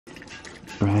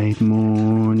Bright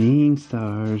morning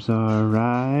stars are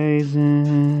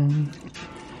rising.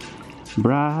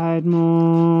 Bright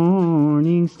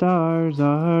morning stars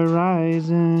are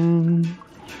rising.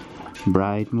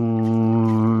 Bright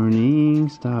morning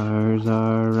stars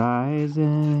are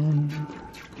rising.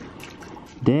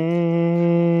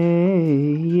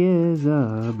 Day is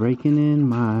a breaking in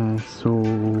my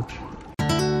soul.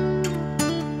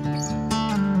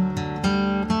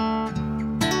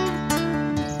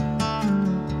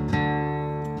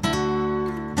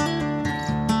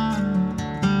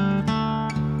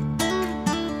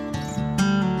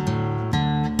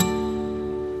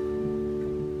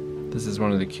 This is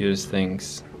one of the cutest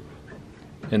things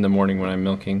in the morning when I'm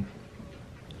milking.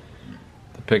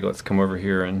 The piglets come over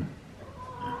here and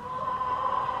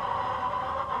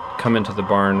come into the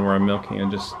barn where I'm milking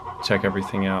and just check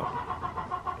everything out.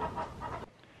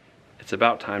 It's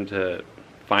about time to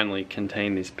finally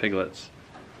contain these piglets,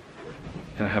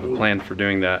 and I have a plan for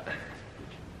doing that.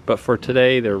 But for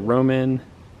today, they're roaming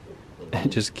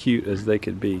and just cute as they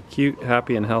could be. Cute,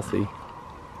 happy, and healthy.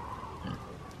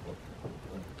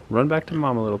 Run back to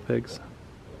mama, little pigs.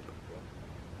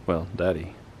 Well,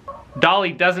 daddy.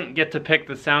 Dolly doesn't get to pick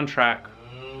the soundtrack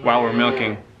while we're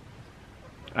milking.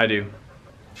 I do.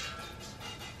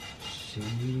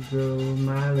 Shady Grove,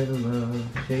 my little love.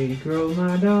 Shady Grove,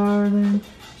 my darling.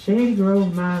 Shady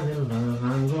Grove, my little love.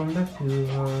 I'm going back to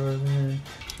Harlan.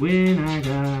 When I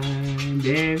die,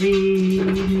 bury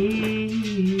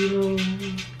me low,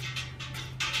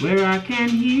 where I can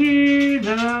hear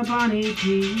the bonny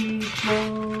creek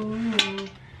flow.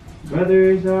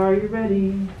 Brothers, are you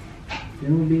ready?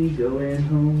 We'll be going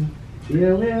home.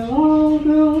 Yeah, we'll all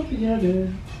go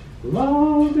together. We'll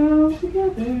all go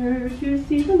together to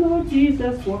see the Lord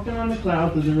Jesus walking on the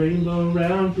clouds with a rainbow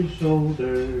around his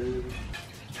shoulders.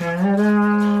 Had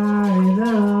I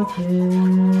the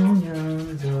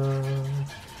opinions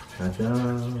of a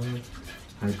dove,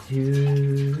 I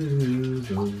to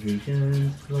those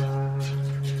regions fly.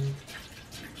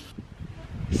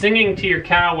 Singing to your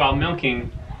cow while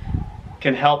milking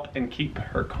can help and keep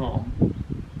her calm.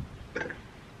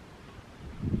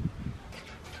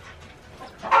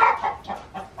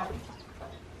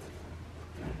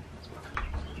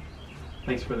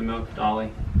 Thanks for the milk,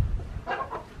 Dolly.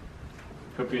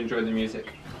 Hope you enjoyed the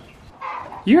music.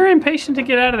 You're impatient to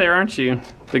get out of there, aren't you?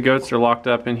 The goats are locked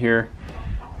up in here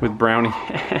with Brownie.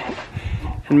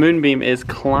 And Moonbeam is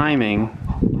climbing.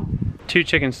 2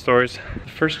 chicken stories. The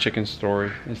first chicken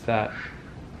story is that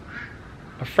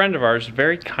a friend of ours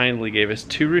very kindly gave us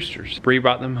 2 roosters. Bree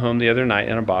brought them home the other night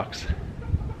in a box.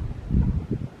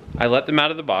 I let them out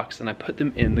of the box and I put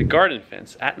them in the garden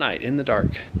fence at night in the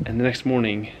dark. And the next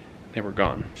morning they were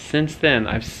gone. Since then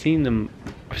I've seen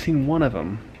one of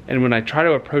them. And when I try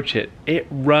to approach it, it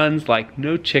runs like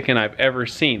no chicken I've ever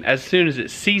seen. As soon as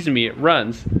it sees me, it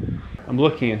runs. I'm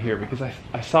looking in here because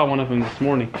I saw one of them this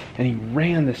morning and he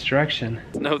ran this direction.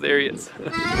 No, there he is.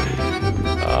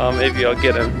 Maybe I'll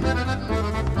get him.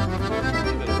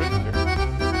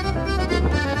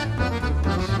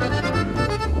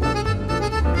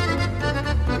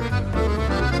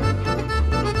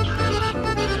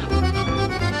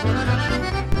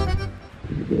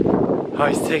 Oh,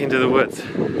 he's taken to the woods.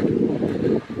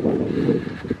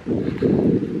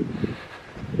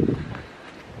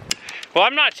 Well,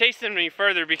 I'm not chasing him any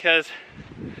further because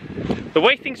the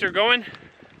way things are going,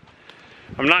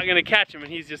 I'm not gonna catch him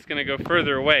and he's just gonna go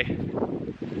further away.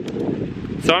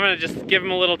 So I'm gonna just give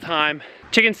him a little time.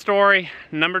 Chicken story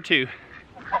number 2.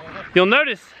 You'll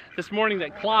notice this morning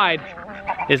that Clyde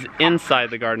is inside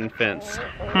the garden fence.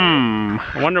 I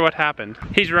wonder what happened.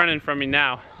 He's running from me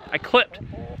now. I clipped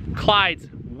Clyde's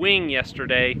wing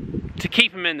yesterday to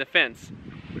keep him in the fence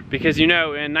because, you know,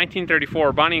 in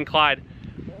 1934 Bonnie and Clyde,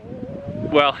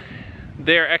 well,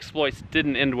 their exploits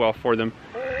didn't end well for them,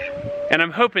 and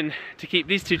I'm hoping to keep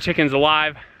these 2 chickens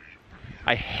alive.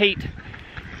 I hate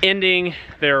ending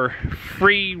their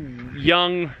free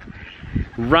young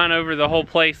run over the whole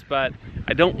place, but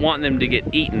I don't want them to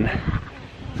get eaten.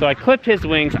 So I clipped his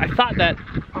wings. I thought that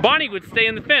Bonnie would stay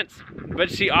in the fence, but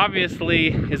she obviously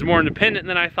is more independent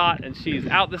than I thought, and she's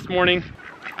out this morning.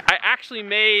 I actually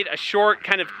made a short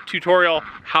kind of tutorial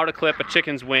how to clip a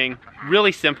chicken's wing.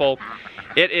 Really simple.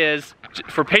 It is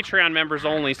for Patreon members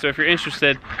only, so if you're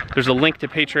interested, there's a link to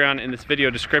Patreon in this video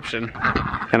description.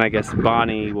 And I guess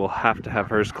Bonnie will have to have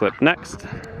hers clipped next.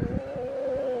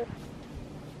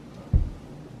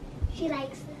 She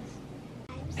likes this.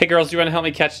 Hey girls, do you want to help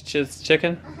me catch this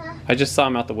chicken? I just saw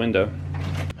him out the window.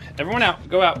 Everyone out,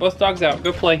 go out, both dogs out,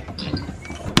 go play.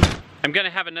 I'm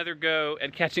gonna have another go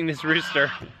at catching this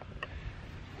rooster.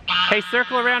 Hey,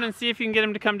 circle around and see if you can get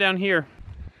him to come down here.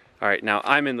 All right, now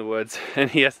I'm in the woods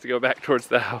and he has to go back towards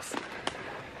the house.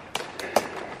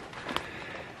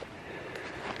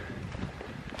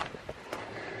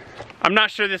 I'm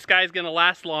not sure this guy's gonna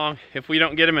last long if we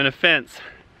don't get him in a fence,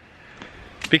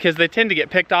 because they tend to get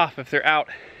picked off if they're out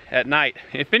at night.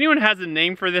 If anyone has a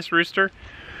name for this rooster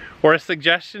or a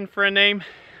suggestion for a name,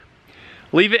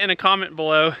 leave it in a comment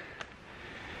below.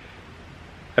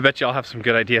 I bet y'all have some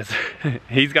good ideas.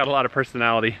 He's got a lot of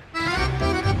personality.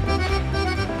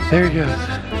 There he goes.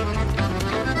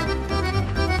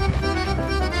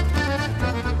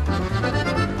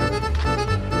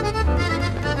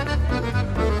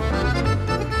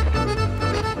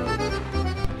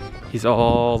 He's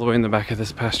all the way in the back of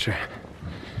this pasture.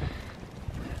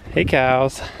 Hey,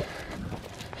 cows.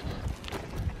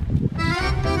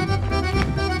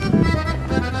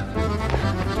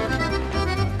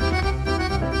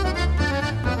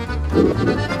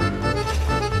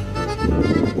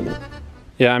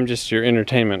 Yeah, I'm just your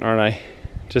entertainment, aren't I?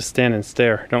 Just stand and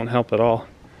stare. Don't help at all.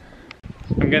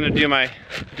 I'm gonna do my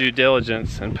due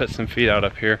diligence and put some feed out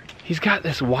up here. He's got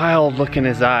this wild look in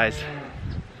his eyes.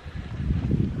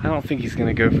 I don't think he's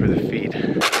gonna go for the feed.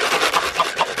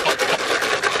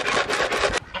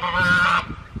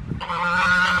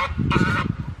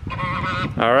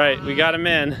 All right, we got him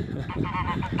in.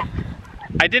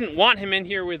 I didn't want him in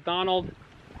here with Donald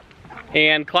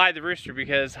and Clyde the rooster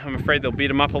because I'm afraid they'll beat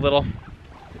him up a little.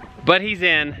 But he's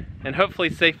in, and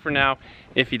hopefully safe for now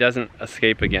if he doesn't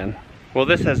escape again. Well,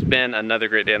 this has been another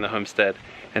great day on the homestead,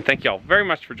 and thank y'all very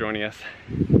much for joining us,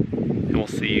 and we'll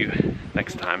see you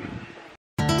next time.